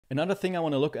Another thing I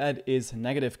want to look at is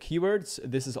negative keywords.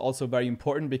 This is also very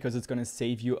important because it's going to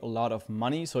save you a lot of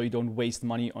money, so you don't waste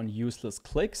money on useless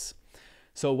clicks.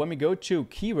 So when we go to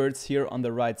keywords here on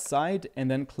the right side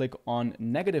and then click on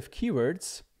negative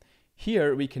keywords,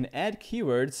 here we can add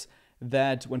keywords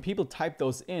that when people type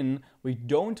those in, we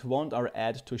don't want our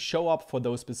ad to show up for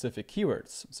those specific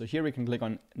keywords. So here we can click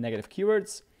on negative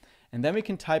keywords, and then we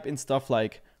can type in stuff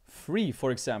like free, for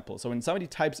example. So when somebody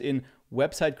types in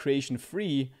website creation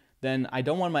free, then I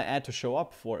don't want my ad to show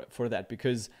up for that,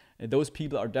 because those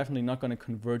people are definitely not going to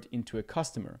convert into a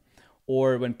customer.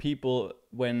 Or when people,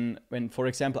 when for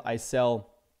example, I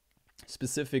sell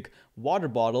specific water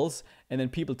bottles and then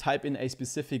people type in a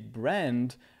specific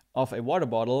brand of a water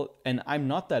bottle and I'm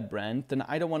not that brand, then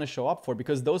I don't want to show up for it,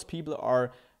 because those people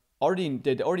are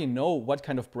they already know what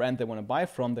kind of brand they want to buy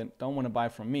from. They don't want to buy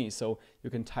from me. So you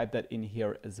can type that in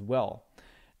here as well.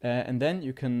 And then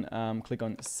you can click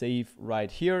on save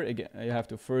right here. Again, you have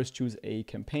to first choose a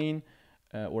campaign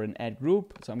or an ad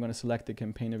group. So I'm going to select the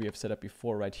campaign that we have set up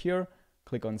before right here.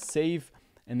 Click on save.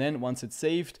 And then once it's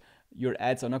saved, your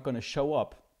ads are not going to show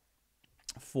up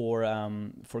for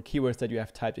keywords that you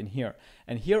have typed in here.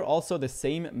 And here also the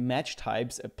same match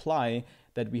types apply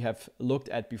that we have looked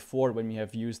at before when we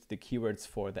have used the keywords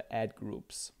for the ad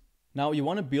groups. Now you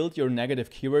want to build your negative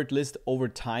keyword list over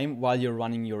time while you're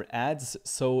running your ads.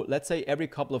 So let's say every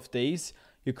couple of days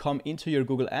you come into your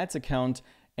Google Ads account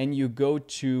and you go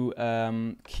to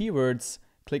keywords,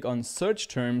 click on search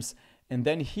terms, and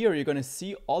then here you're going to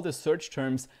see all the search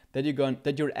terms that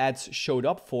your ads showed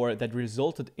up for that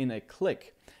resulted in a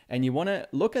click. And you want to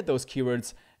look at those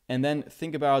keywords and then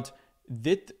think about,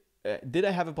 did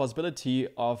I have a possibility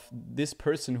of this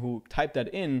person who typed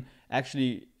that in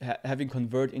actually having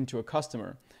convert into a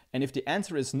customer? And if the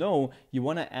answer is no, you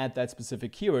want to add that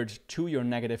specific keyword to your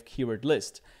negative keyword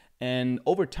list. And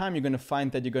over time, you're going to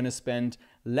find that you're going to spend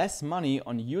less money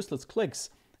on useless clicks,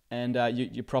 and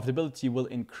your profitability will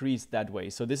increase that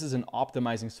way. So this is an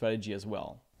optimizing strategy as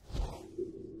well.